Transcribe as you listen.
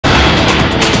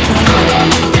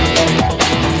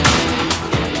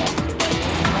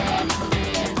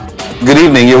Good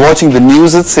evening. You're watching the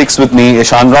News at 6 with me,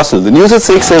 Ishan Russell. The News at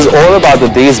 6 is all about the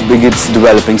day's biggest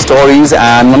developing stories,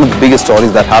 and one of the biggest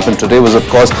stories that happened today was, of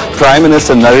course, Prime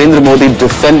Minister Narendra Modi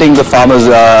defending the farmers,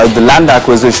 the land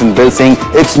acquisition bill, saying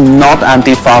it's not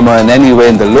anti-farmer in any way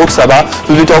in the Lok Sabha.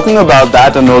 We'll be talking about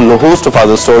that and a host of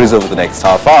other stories over the next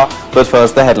half hour. But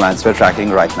first, the headlines we're tracking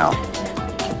right now.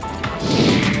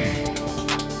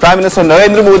 Prime Minister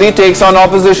Narendra Modi takes on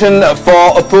opposition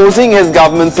for opposing his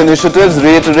government's initiatives,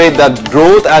 reiterate that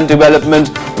growth and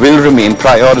development will remain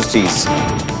priorities.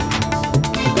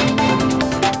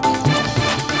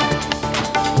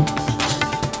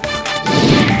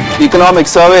 Economic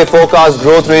survey forecast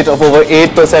growth rate of over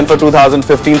 8% for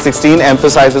 2015-16,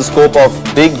 emphasizes scope of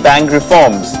big bang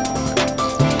reforms.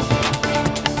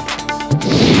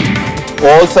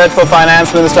 All set for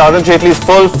Finance Minister Arun Jaitley's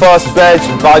full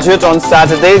first-fledged budget on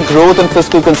Saturday. Growth and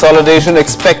fiscal consolidation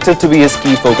expected to be his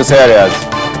key focus areas.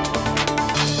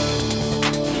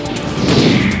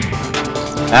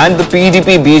 And the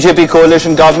PDP-BJP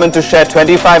coalition government to share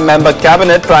 25-member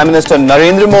cabinet. Prime Minister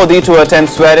Narendra Modi to attend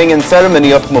swearing-in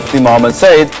ceremony of Mufti Mohammad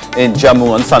Said in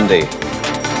Jammu on Sunday.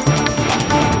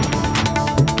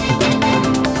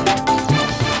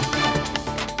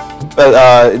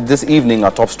 Well, this evening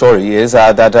our top story is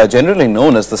that generally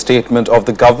known as the statement of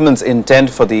the government's intent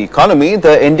for the economy.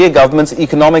 The NDA government's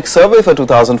economic survey for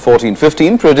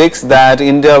 2014-15 predicts that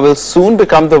India will soon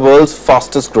become the world's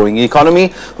fastest growing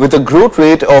economy with a growth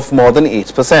rate of more than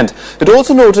 8%. It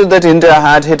also noted that India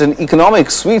had hit an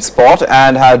economic sweet spot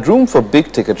and had room for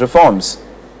big ticket reforms.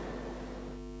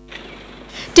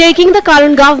 Taking the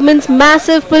current government's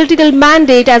massive political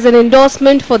mandate as an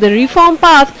endorsement for the reform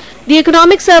path, the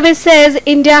economic survey says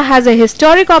India has a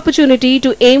historic opportunity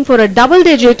to aim for a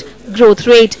double-digit growth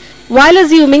rate. While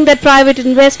assuming that private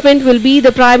investment will be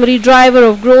the primary driver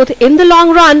of growth in the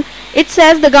long run, it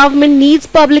says the government needs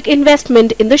public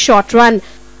investment in the short run.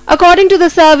 According to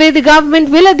the survey, the government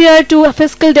will adhere to a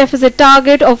fiscal deficit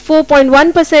target of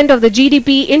 4.1% of the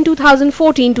GDP in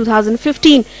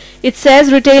 2014-2015. It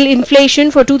says retail inflation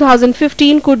for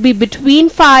 2015 could be between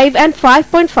 5 and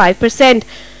 5.5%.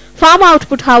 Farm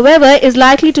output, however, is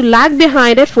likely to lag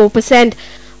behind at 4%,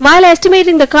 while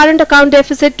estimating the current account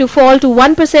deficit to fall to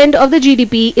 1% of the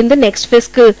GDP in the next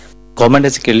fiscal. Government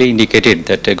has clearly indicated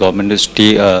that the government is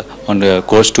on the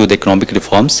course to the economic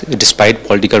reforms despite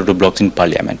political roadblocks in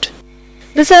Parliament.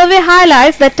 The survey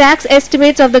highlights that tax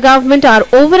estimates of the government are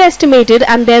overestimated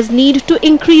and there's need to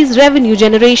increase revenue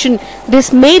generation.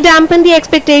 This may dampen the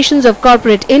expectations of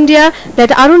corporate India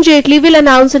that Arun Jaitley will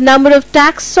announce a number of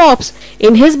tax SOPs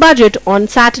in his budget on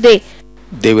Saturday.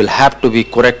 They will have to be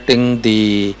correcting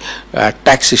the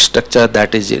tax structure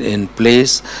that is in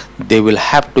place. They will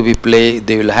have to be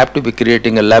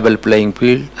creating a level playing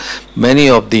field. Many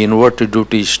of the inverted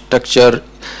duty structure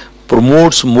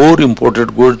promotes more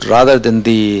imported goods rather than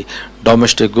the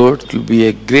domestic goods. It will be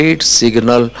a great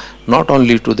signal not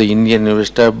only to the Indian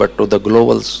investor but to the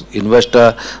global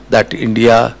investor that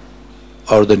India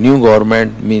or the new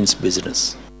government means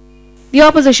business. The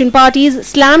opposition parties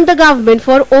slammed the government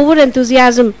for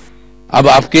over-enthusiasm. अब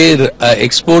आपके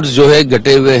exports जो है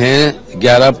घटे हुए हैं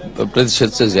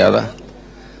 11% से ज्यादा.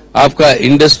 आपका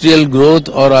इंडस्ट्रियल ग्रोथ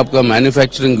और आपका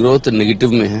मैन्युफैक्चरिंग ग्रोथ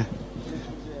नेगेटिव में है.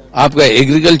 आपका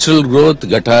एग्रीकल्चरल ग्रोथ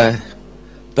घटा है.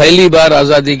 पहली बार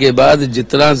आजादी के बाद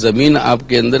जितना जमीन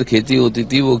आपके अंदर खेती होती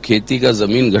थी वो खेती का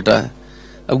जमीन घटा है.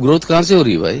 अब ग्रोथ कहां से हो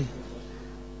रही है भाई?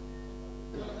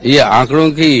 ये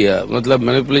आंकड़ों की मतलब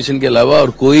मैनिपुलेशन के अलावा और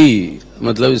कोई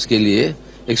मतलब इसके लिए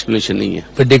एक्सप्लेनेशन नहीं है.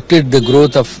 Predicted the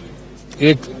growth of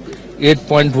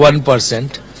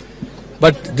 8.1%,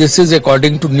 but this is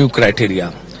according to new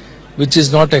criteria, which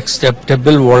is not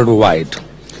acceptable worldwide.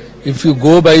 If you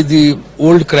go by the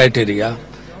old criteria,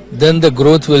 then the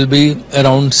growth will be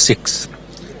around 6.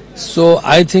 So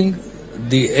I think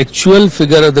the actual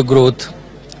figure of the growth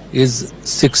is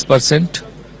 6%.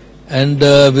 And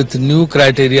with new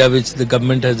criteria which the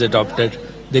government has adopted,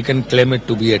 they can claim it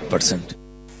to be 8%.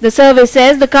 The survey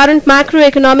says the current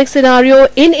macroeconomic scenario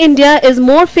in India is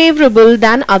more favorable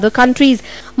than other countries.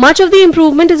 Much of the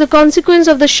improvement is a consequence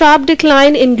of the sharp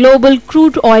decline in global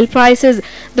crude oil prices.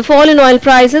 The fall in oil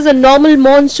prices, a normal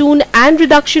monsoon and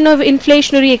reduction of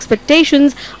inflationary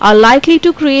expectations are likely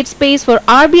to create space for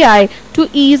RBI to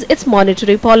ease its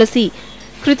monetary policy.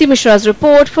 Kriti Mishra's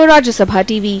report for Rajya Sabha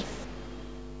TV.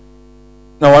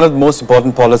 Now, one of the most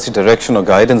important policy direction or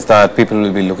guidance that people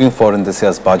will be looking for in this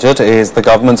year's budget is the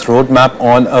government's roadmap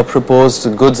on a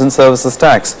proposed goods and services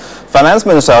tax. Finance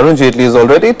Minister Arun Jaitley has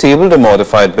already tabled a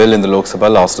modified bill in the Lok Sabha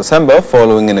last December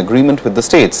following an agreement with the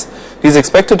states. He is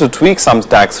expected to tweak some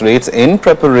tax rates in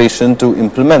preparation to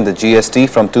implement the GST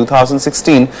from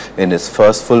 2016 in his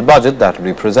first full budget that will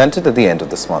be presented at the end of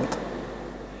this month.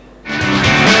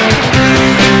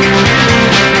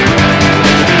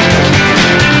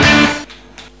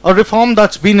 A reform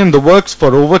that's been in the works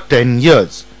for over 10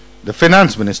 years. The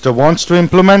Finance Minister wants to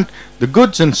implement the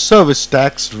goods and service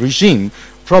tax regime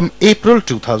from April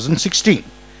 2016.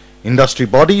 Industry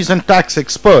bodies and tax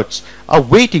experts are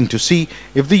waiting to see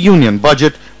if the union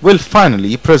budget will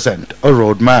finally present a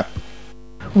roadmap.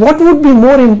 What would be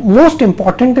most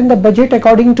important in the budget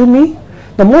according to me?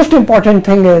 The most important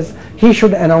thing is he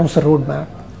should announce a roadmap,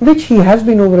 which he has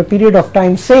been over a period of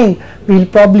time saying we'll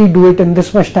probably do it in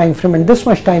this much time frame and this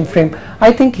much time frame.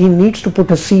 I think he needs to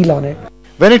put a seal on it.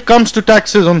 When it comes to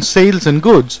taxes on sales and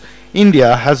goods,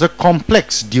 India has a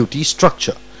complex duty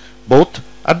structure, both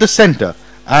at the center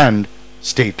and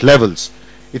state levels.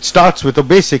 It starts with a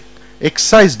basic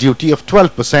excise duty of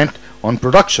 12% on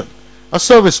production, a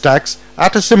service tax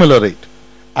at a similar rate.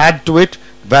 Add to it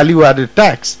value-added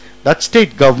tax that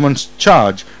state governments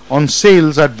charge on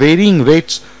sales at varying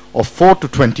rates of 4 to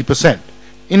 20%.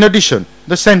 In addition,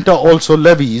 the centre also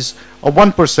levies a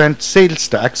 1% sales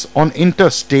tax on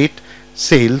interstate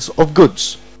sales of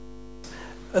goods.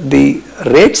 The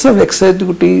rates of excise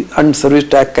duty and service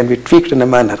tax can be tweaked in a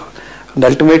manner, and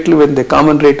ultimately when the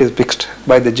common rate is fixed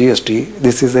by the GST,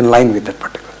 this is in line with that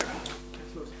particular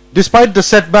thing. Despite the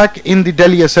setback in the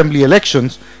Delhi Assembly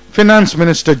elections, Finance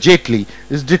Minister Jaitley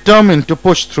is determined to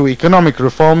push through economic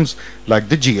reforms like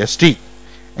the GST.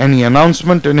 Any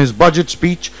announcement in his budget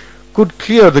speech could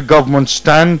clear the government's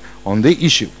stand on the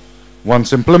issue.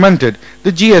 Once implemented,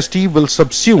 the GST will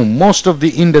subsume most of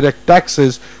the indirect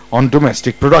taxes on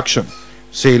domestic production,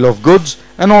 sale of goods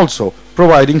and also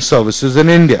providing services in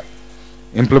India.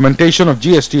 Implementation of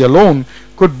GST alone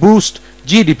could boost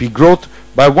GDP growth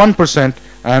by 1%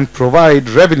 and provide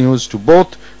revenues to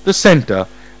both the centre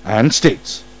and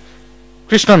states.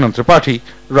 Krishnanand Tripathi,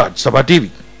 Rajya TV.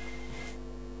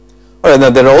 Alright, now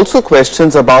there are also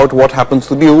questions about what happens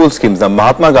to the old schemes. The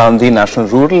Mahatma Gandhi National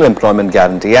Rural Employment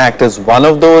Guarantee Act is one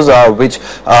of those which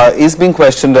is being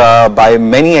questioned by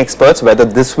many experts whether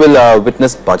this will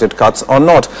witness budget cuts or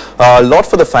not. A lot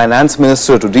for the Finance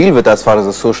Minister to deal with as far as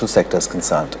the social sector is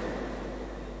concerned.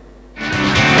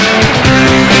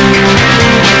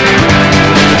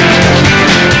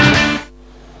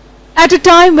 At a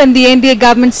time when the NDA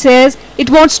government says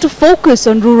it wants to focus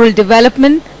on rural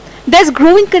development, there's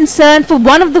growing concern for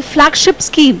one of the flagship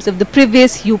schemes of the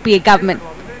previous UPA government.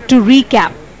 To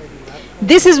recap,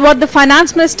 this is what the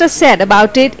Finance Minister said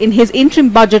about it in his interim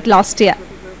budget last year.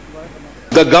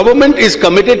 The government is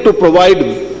committed to provide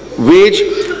wage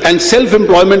and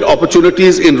self-employment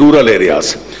opportunities in rural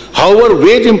areas. However,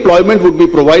 wage employment would be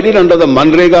provided under the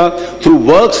Manrega through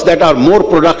works that are more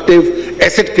productive,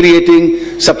 asset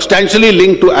creating, substantially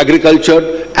linked to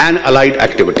agriculture and allied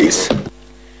activities.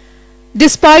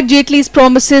 Despite Jaitley's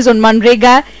promises on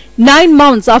Manrega, 9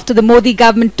 months after the Modi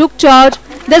government took charge,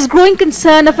 there's growing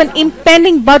concern of an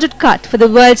impending budget cut for the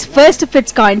world's first of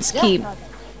its kind scheme.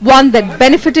 One that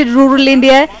benefited rural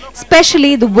India,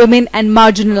 especially the women and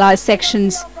marginalized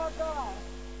sections.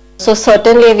 So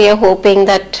certainly we are hoping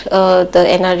that the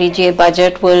NREGA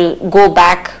budget will go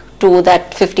back to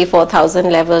that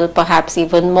 54,000 level, perhaps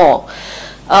even more.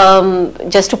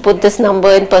 Just to put this number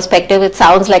in perspective, it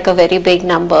sounds like a very big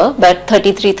number, but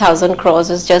 33,000 crores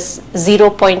is just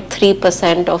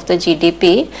 0.3% of the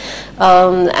GDP.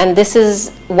 And this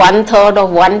is 1/3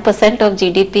 of 1% of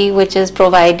GDP, which is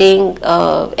providing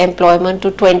employment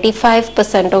to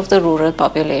 25% of the rural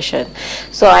population.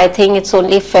 So I think it's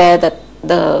only fair that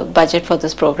the budget for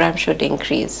this program should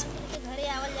increase.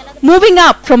 Moving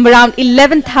up from around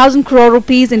 11,000 crore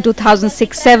rupees in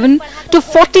 2006-07 to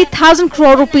 40,000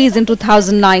 crore rupees in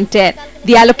 2009-10.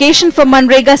 The allocation for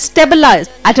Manrega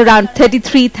stabilized at around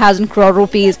 33,000 crore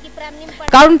rupees.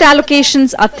 Current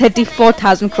allocations are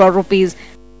 34,000 crore rupees.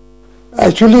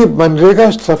 Actually,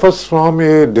 Manrega suffers from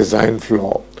a design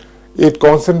flaw. It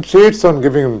concentrates on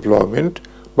giving employment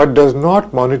but does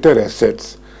not monitor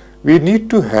assets. We need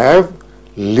to have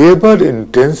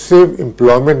labor-intensive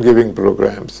employment-giving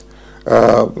programs.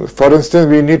 For instance,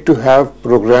 we need to have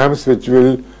programs which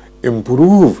will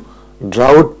improve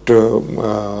drought,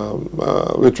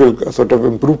 which will sort of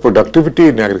improve productivity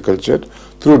in agriculture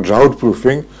through drought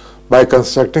proofing by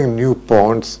constructing new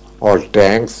ponds or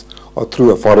tanks or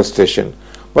through afforestation.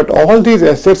 But all these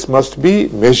assets must be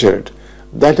measured.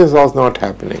 That is also not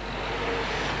happening.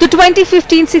 The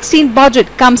 2015-16 budget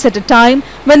comes at a time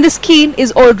when the scheme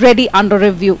is already under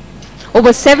review. Over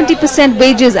 70%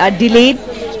 wages are delayed.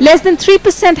 Less than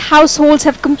 3% households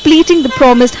have completing the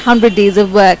promised 100 days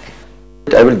of work.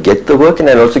 I will get the work and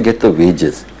I'll also get the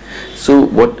wages. So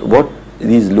what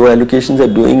these low allocations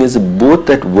are doing is both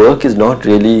that work is not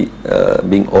really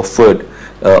being offered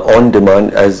on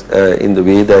demand as in the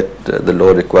way that the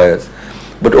law requires,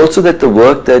 but also that the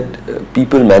work that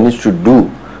people manage to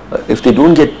do, if they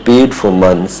don't get paid for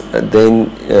months, then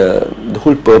the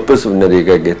whole purpose of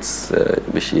Narega gets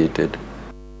vitiated.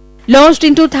 Launched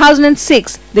in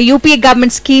 2006, the UPA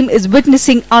government scheme is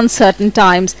witnessing uncertain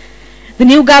times. The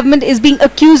new government is being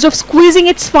accused of squeezing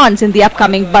its funds in the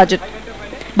upcoming budget.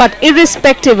 But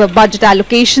irrespective of budget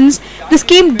allocations, the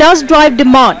scheme does drive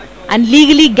demand and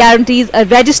legally guarantees a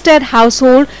registered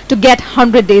household to get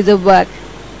 100 days of work.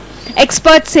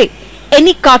 Experts say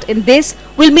any cut in this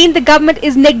will mean the government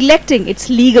is neglecting its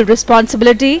legal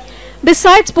responsibility,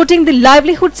 besides putting the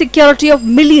livelihood security of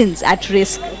millions at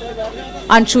risk.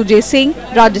 Anshu J. Singh,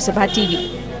 Rajya Sabha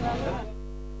TV.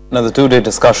 Now, the two-day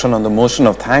discussion on the motion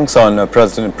of thanks on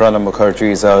President Pranab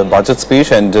Mukherjee's budget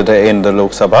speech ended in the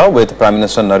Lok Sabha with Prime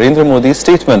Minister Narendra Modi's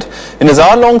statement. In his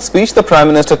hour-long speech, the Prime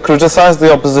Minister criticized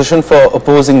the opposition for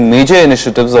opposing major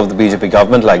initiatives of the BJP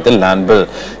government like the land bill.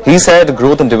 He said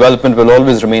growth and development will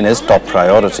always remain his top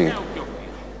priority.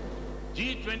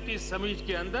 G20 summit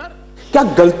के अंदर क्या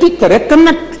गलती correct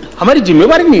करना हमारी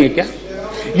जिम्मेवारी नहीं है क्या?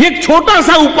 ये एक छोटा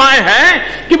सा उपाय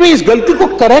है कि भाई इस गलती को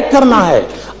करेक्ट करना है.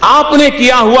 आपने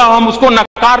किया हुआ हम उसको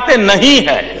नकारते नहीं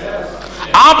है.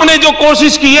 आपने जो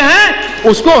कोशिश की है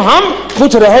उसको हम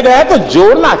कुछ रह गया तो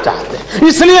जोड़ना चाहते हैं.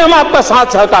 इसलिए हम आपका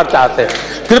साथ सहकार चाहते हैं.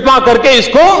 कृपा करके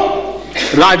इसको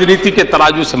राजनीति के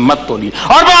तराजू से मत तोलिए.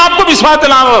 और मैं आपको विश्वास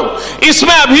दिला रहा हूं,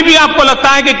 इसमें अभी भी आपको लगता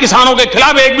है कि किसानों के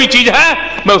खिलाफ एक भी चीज है,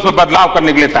 मैं उसमें बदलाव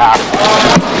करने के लिए तैयार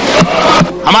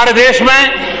हूं. हमारे देश में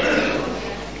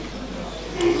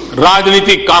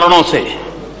राजनीतिक कारणों से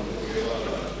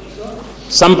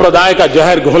संप्रदाय का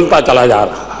जहर घुलता चला जा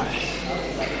रहा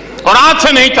है और आज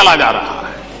से नहीं चला जा रहा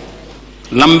है,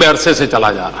 लंबे अरसे से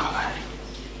चला जा रहा है,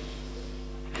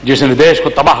 जिसने देश को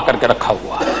तबाह करके रखा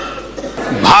हुआ है.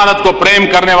 भारत को प्रेम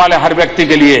करने वाले हर व्यक्ति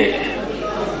के लिए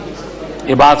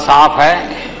ये बात साफ है,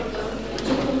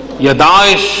 यह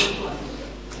देश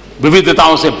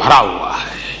विविधताओं से भरा हुआ है.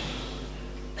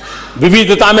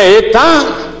 विविधता में एकता,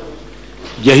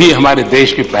 यही हमारे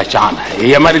देश की पहचान है,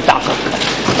 यही हमारी ताकत है.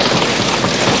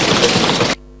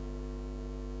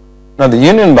 Now, the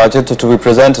union budget to be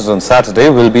presented on Saturday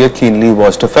will be a keenly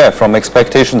watched affair, from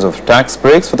expectations of tax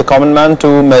breaks for the common man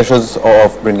to measures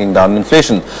of bringing down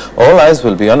inflation. All eyes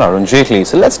will be on Arun Jaitley.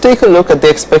 So let's take a look at the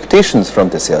expectations from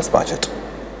this year's budget.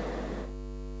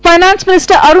 Finance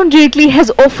Minister Arun Jaitley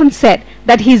has often said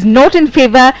that he is not in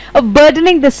favour of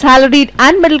burdening the salaried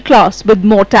and middle class with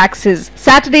more taxes.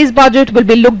 Saturday's budget will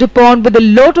be looked upon with a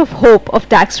lot of hope of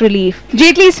tax relief.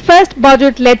 Jaitley's first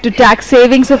budget led to tax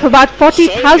savings of about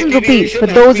 40,000 rupees for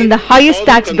those in the highest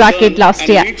tax bracket last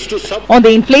year. On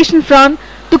the inflation front,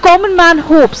 the common man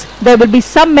hopes there will be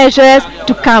some measures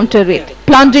to counter it.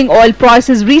 Plunging oil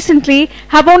prices recently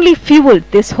have only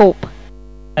fueled this hope.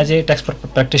 As a tax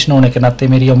practitioner होने के नाते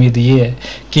मेरी उम्मीद ये है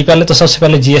कि पहले तो सबसे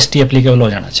पहले जीएसटी एप्लीकेबल हो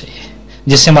जाना चाहिए,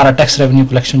 जिससे हमारा टैक्स रेवेन्यू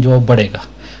कलेक्शन जो बढ़ेगा.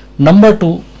 नंबर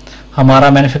 2, हमारा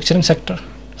मैन्युफैक्चरिंग सेक्टर,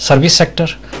 सर्विस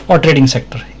सेक्टर और ट्रेडिंग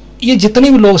सेक्टर, ये जितने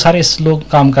भी लोग सारे लोग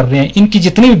काम कर रहे हैं, इनकी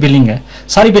जितनी भी बिलिंग है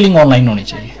सारी बिलिंग ऑनलाइन होनी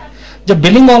चाहिए. जब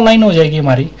बिलिंग ऑनलाइन हो जाएगी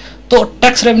हमारी, तो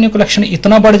टैक्स रेवेन्यू कलेक्शन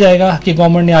इतना बढ़ जाएगा कि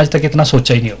गवर्नमेंट ने आज तक इतना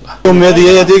सोचा ही नहीं होगा. उम्मीद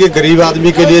ये थी कि गरीब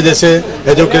आदमी के लिए जैसे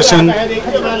एजुकेशन,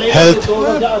 हेल्थ,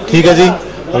 ठीक है जी,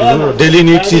 डेली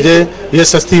नीड चीजें ये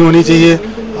सस्ती होनी चाहिए.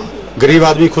 गरीब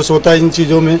आदमी खुश होता है इन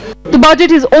चीजों में. The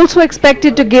budget is also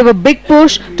expected to give a big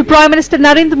push to Prime Minister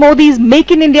Narendra Modi's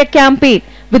Make in India campaign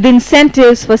with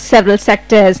incentives for several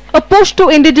sectors. A push to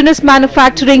indigenous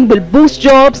manufacturing will boost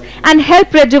jobs and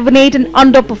help rejuvenate an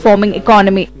underperforming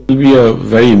economy. It will be a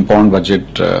very important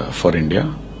budget for India,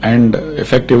 and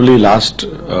effectively last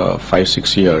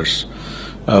 5-6 years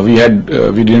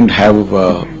we didn't have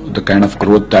the kind of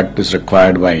growth that is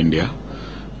required by India.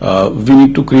 We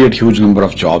need to create huge number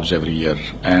of jobs every year,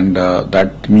 and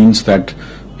that means that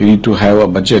we need to have a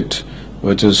budget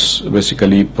which is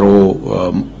basically pro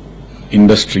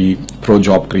industry, pro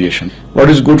job creation. What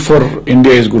is good for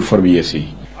India is good for BSE.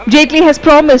 Jaitley has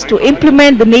promised to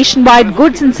implement the nationwide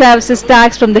goods and services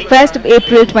tax from the 1st of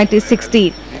April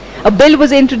 2016. A bill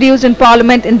was introduced in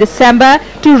Parliament in December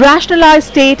to rationalize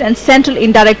state and central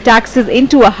indirect taxes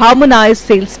into a harmonized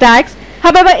sales tax.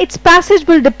 However, its passage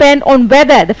will depend on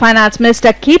whether the finance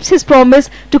minister keeps his promise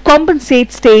to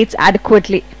compensate states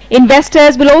adequately.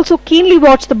 Investors will also keenly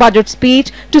watch the budget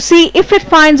speech to see if it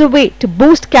finds a way to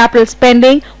boost capital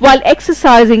spending while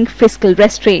exercising fiscal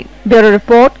restraint. Bureau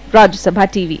Report, Rajya Sabha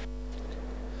TV.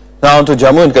 Now to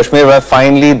Jammu and Kashmir, where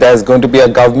finally there's going to be a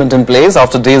government in place.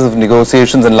 After days of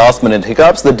negotiations and last-minute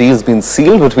hiccups, the deal has been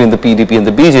sealed between the PDP and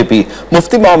the BJP.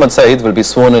 Mufti Mohammed Saeed will be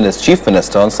sworn in as Chief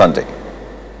Minister on Sunday.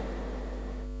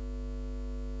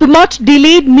 The much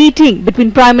delayed meeting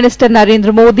between Prime Minister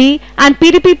Narendra Modi and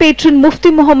PDP patron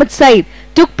Mufti Mohammed Saeed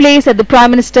took place at the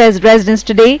Prime Minister's residence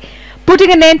today,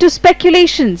 putting an end to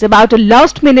speculations about a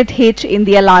last-minute hitch in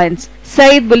the alliance.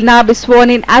 Saeed will now be sworn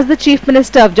in as the Chief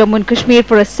Minister of Jammu and Kashmir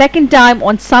for a second time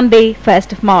on Sunday,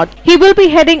 1st of March. He will be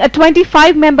heading a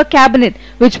 25-member cabinet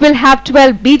which will have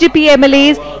 12 BJP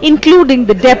MLAs, including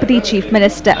the Deputy Chief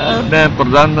Minister. मैं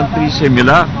प्रधानमंत्री से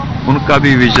मिला, उनका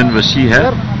भी vision वसी है।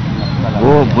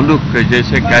 वो मुल्क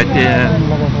जैसे कहते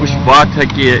हैं, कुछ बात है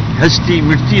कि हस्ती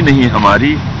मिटती नहीं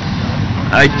हमारी।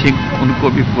 I think उनको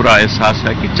भी पूरा एहसास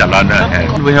है कि चलाना है।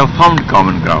 We have found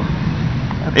common ground.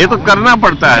 ये तो करना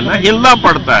पड़ता है ना, हिलना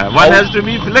पड़ता है। One has to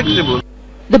be flexible.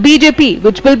 The BJP,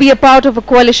 which will be a part of a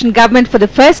coalition government for the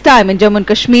first time in Jammu and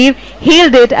Kashmir,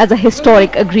 hailed it as a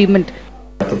historic agreement.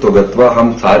 तत्वगत्वा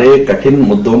हम सारे कठिन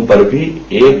मुद्दों पर भी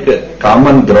एक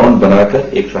कॉमन ग्राउंड बनाकर,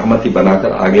 एक सहमति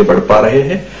बनाकर आगे बढ़ पा रहे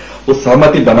हैं। उस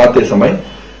सहमति बनाते समय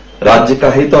राज्य का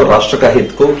हित और राष्ट्र का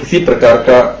हित को किसी प्रकार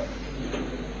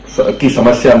की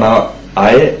समस्या ना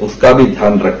आए, उसका भी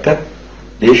ध्यान रखकर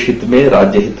देश हित में,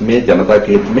 राज्य हित में, जनता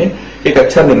के हित में एक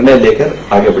अच्छा निर्णय लेकर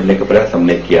आगे बढ़ने का प्रयास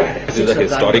हमने किया है। This is a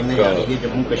historic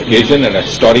occasion and a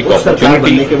historic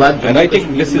opportunity, and I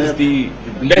think this is the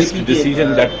best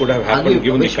decision that could have happened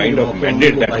given the kind of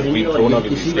mandate that has been thrown out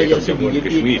in the state of Jammu and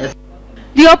Kashmir.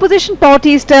 The opposition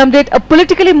parties termed it a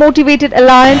politically motivated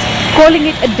alliance, calling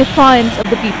it a defiance of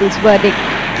the people's verdict.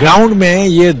 Ground में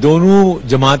ये दोनों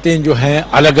जमातें जो हैं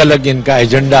अलग अलग इनका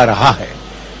agenda रहा है,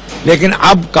 लेकिन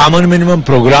अब कॉमन मिनिमम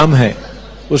प्रोग्राम है,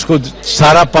 उसको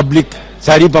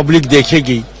सारी पब्लिक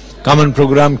देखेगी कॉमन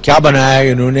प्रोग्राम क्या बनाया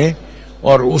है इन्होंने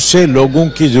और उससे लोगों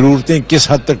की जरूरतें किस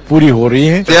हद तक पूरी हो रही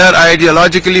हैं। They are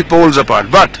ideologically poles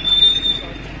apart, but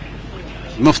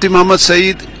Mufti Mohammed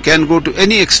Saeed can go to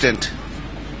any extent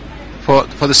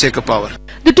for the sake of power.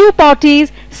 The two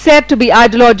parties, said to be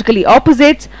ideologically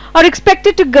opposites, are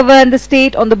expected to govern the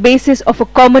state on the basis of a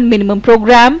common minimum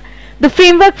program, the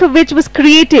framework for which was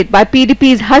created by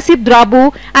PDP's Hasib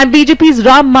Drabu and BJP's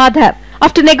Ram Madhav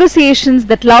after negotiations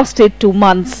that lasted 2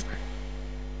 months.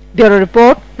 Bureau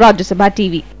Report, Rajya Sabha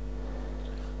TV.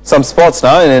 Some sports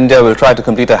now. In India will try to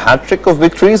complete a hat-trick of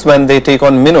victories when they take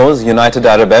on Minnows United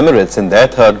Arab Emirates in their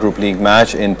third Group League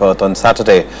match in Perth on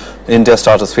Saturday. India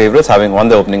starters favourites, having won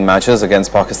their opening matches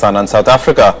against Pakistan and South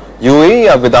Africa. UAE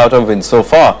are without a win so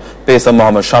far. Pacer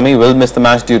Mohammad Shami will miss the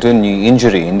match due to a knee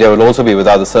injury. India will also be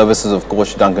without the services of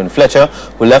coach Duncan Fletcher,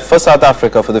 who left for South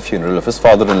Africa for the funeral of his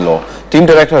father-in-law. Team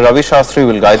director Ravi Shastri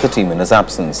will guide the team in his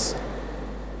absence.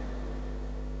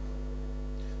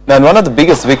 Now, in one of the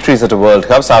biggest victories at the World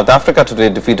Cup, South Africa today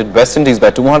defeated West Indies by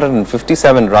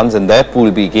 257 runs in their Pool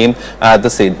B game at the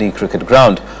Sydney Cricket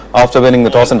Ground. After winning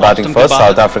the toss and batting first,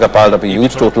 South Africa piled up a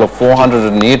huge total of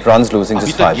 408 runs, losing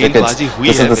just 5 wickets.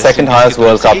 This is the second highest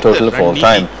World Cup total of all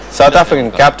time. South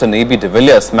African captain AB de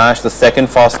Villiers smashed the second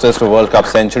fastest World Cup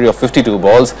century of 52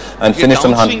 balls and finished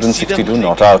on 162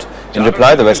 not out. In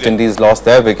reply, the West Indies lost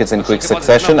their wickets in quick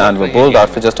succession and were bowled out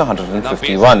for just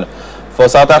 151. For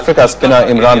South Africa, spinner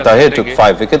Imran Tahir took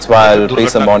 5 wickets, while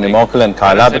pacer Bonnie Morkel and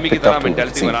Kyle Abbott picked up 2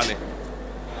 wickets each.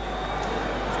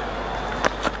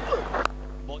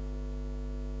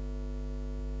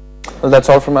 Well, that's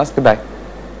all from us. Goodbye.